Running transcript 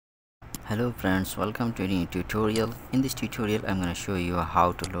Hello friends, welcome to a new tutorial. In this tutorial I'm going to show you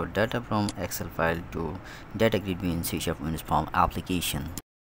how to load data from Excel file to DataGridView in C# Windows Form application.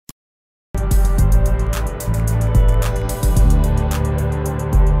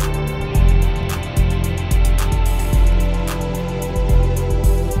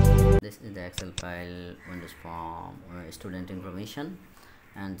 This is the Excel file Windows Form student information,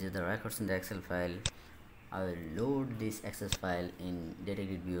 and these are the records in the Excel file. I will load this access file in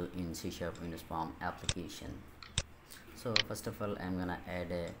DataGridView in C# Windows Form application. So first of all, I'm gonna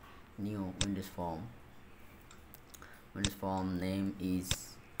add a new Windows Form. Windows Form name is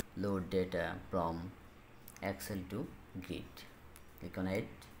load data from Excel to Grid. Click on add.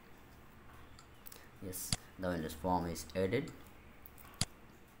 Yes, the Windows Form is added.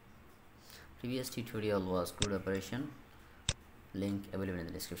 Previous tutorial was CRUD operation. Link available in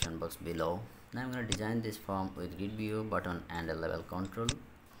the description box below. Now I'm going to design this form with grid view, button and a level control.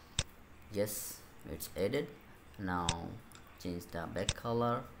 Yes, it's added. Now change the back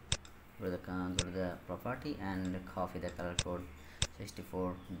color. Go to the property and copy the color code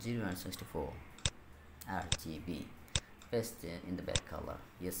 64.0 and 64 RGB. Paste it in the back color.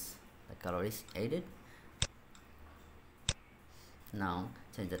 Yes, the color is added. Now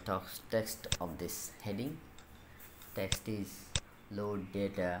change the text of this heading. Text is load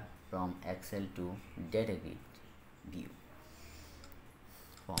data from Excel to DataGridView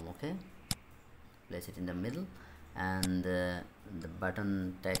form. Okay, place it in the middle, and the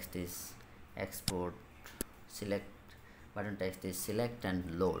button text is export select. Button text is select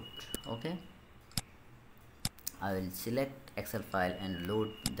and load. Okay, I will select Excel file and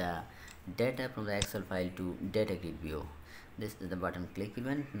load the data from the Excel file to DataGridView. This is the button click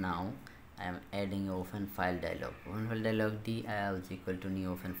event. Now I am adding open file dialog. Open file dialog dilg equal to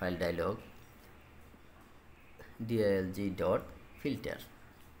new open file dialog dilg dot filter.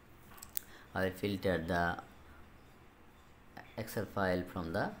 I will filter the Excel file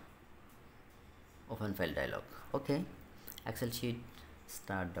from the open file dialog. Okay, Excel sheet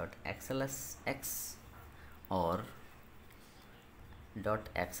start dot xlsx or dot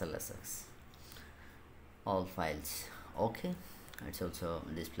xlsx, all files. Okay, it's also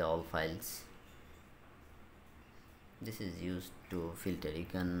display all files. This is used to filter. You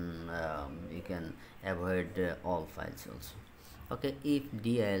can avoid all files also. Okay, if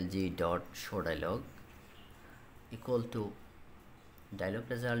dilg dot show dialog equal to dialog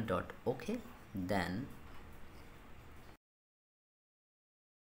result dot okay, then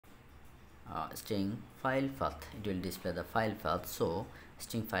string file path, it will display the file path. So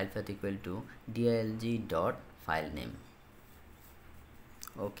string file path equal to dilg dot file name.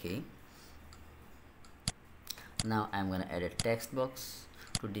 Okay, now I'm going to add a text box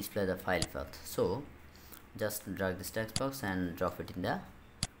to display the file path. So just drag this text box and drop it in the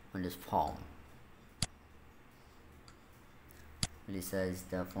Windows form. Resize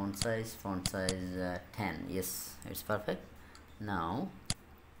the font size 10. Yes, it's perfect. Now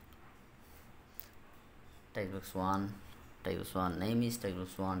text box 1 name is text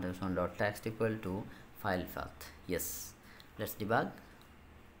box 1 dot text equal to file path. Yes, let's debug.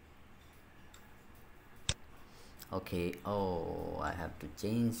 Okay, oh, I have to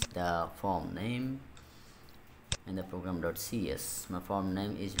change the form name in the program.cs. My form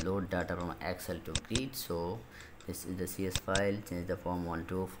name is load data from Excel to grid. So this is the CS file. Change the form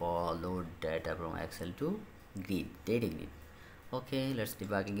 12 for load data from Excel to grid, DataGrid. Okay, let's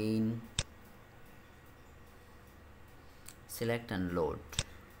debug again. Select and load.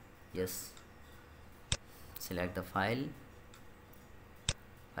 Yes, select the file.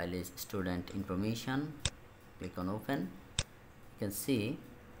 File is student information. Click on open. You can see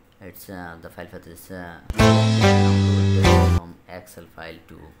it's the file path is downloaded from Excel file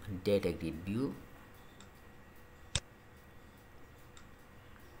to DataGridView.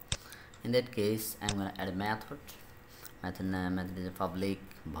 In that case, I'm going to add a method. Method is a public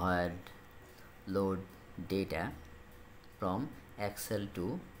void load data from Excel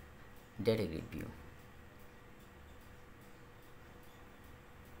to DataGridView.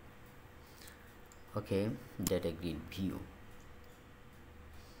 Okay, DataGridView.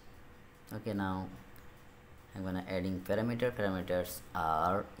 Okay, now I'm gonna adding parameter. Parameters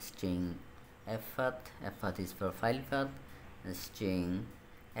are string fpath. Fpath is for file path. String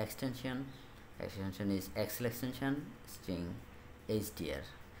extension. Extension is Excel extension. String HDR.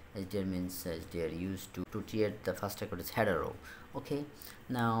 HDR means HDR used to create the first record is header row. Okay,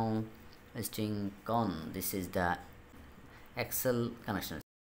 now string con. This is the Excel connection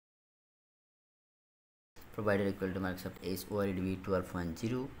provided equal to Microsoft Edge OLED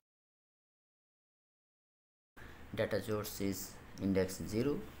 12.0. Data source is index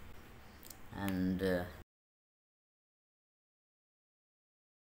 0. and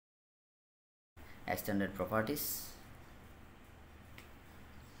extended properties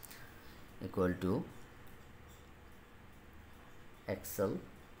equal to Excel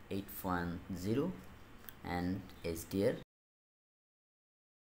 8.0 and HDR.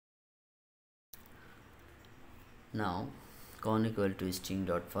 Now con equal to string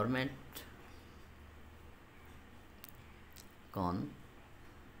dot format con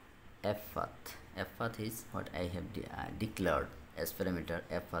fpath is what I have declared as parameter.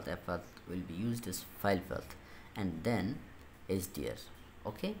 Fpath will be used as file path, and then HDR.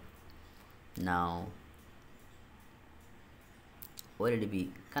 Okay, now OLEDB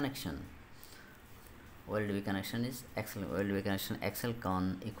connection. OLEDB connection is Excel. OLEDB connection Excel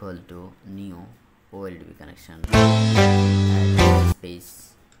con equal to new OLEDB connection. Add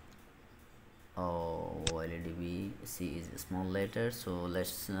space. OLEDB C is a small letter, so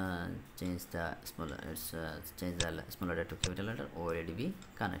let's change the small. Let's change the small letter to capital letter. OLEDB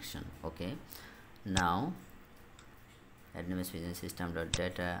connection. Okay. Now administration system dot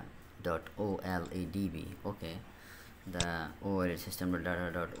data dot OLEDB. Okay. The OLED system data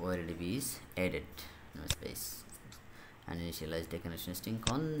dot OLEDB is added. No space, and initialize the connection string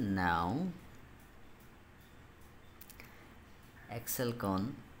con. Now Excel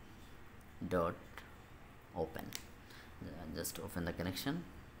con dot open. Just open the connection.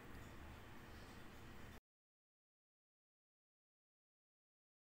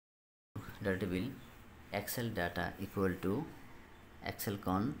 Data will Excel data equal to Excel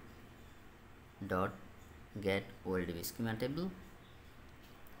con dot get OLEDB schema table,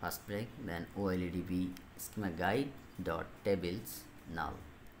 first break, then OLEDB schema guide dot tables null.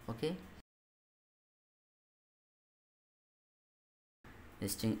 Okay,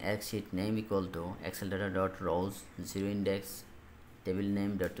 string x sheet name equal to Excel data dot rows 0 index table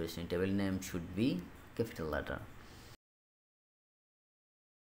name dot to string. Table name should be capital letter.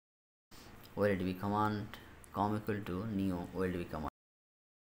 OLEDB command com equal to new OLEDB command.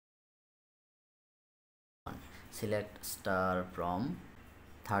 Select star from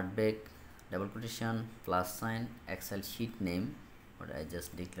third break double quotation plus sign Excel sheet name, what I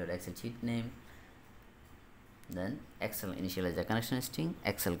just declared Excel sheet name, then Excel initialize the connection string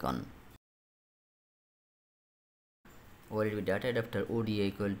Excel con. OLEDB data adapter ODA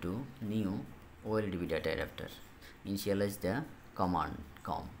equal to new OLEDB data adapter, initialize the command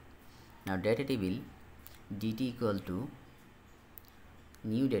com. Now data table dt equal to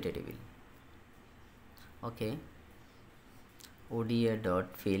new data table. Okay, ODA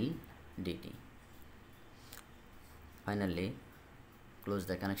dot fill dt. Finally close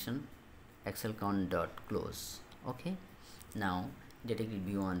the connection Excel con dot close. Okay, now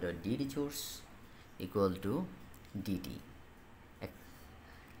DataGridView under dd source equal to dt.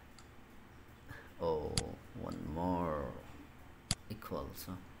 Oh, one more equals.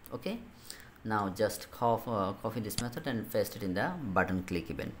 Okay, now just copy this method and paste it in the button click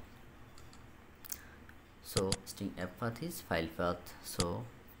event. So string fpath is file path, so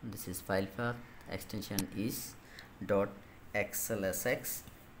this is file path, extension is dot xlsx.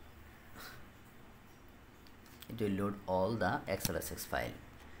 It will load all the xlsx file.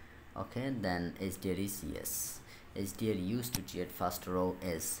 Okay, then HDR is yes. HDR used to create first row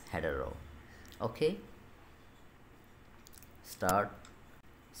as header row. Okay, start,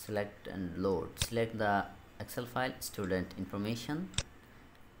 select and load. Select the Excel file, student information.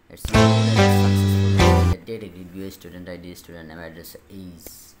 It's successfully. The DataGridView student ID, student name, address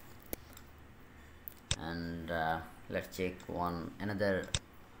is, and let's check another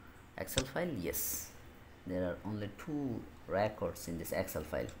Excel file. Yes, there are only 2 records in this Excel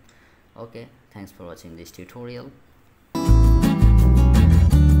file. Okay, thanks for watching this tutorial.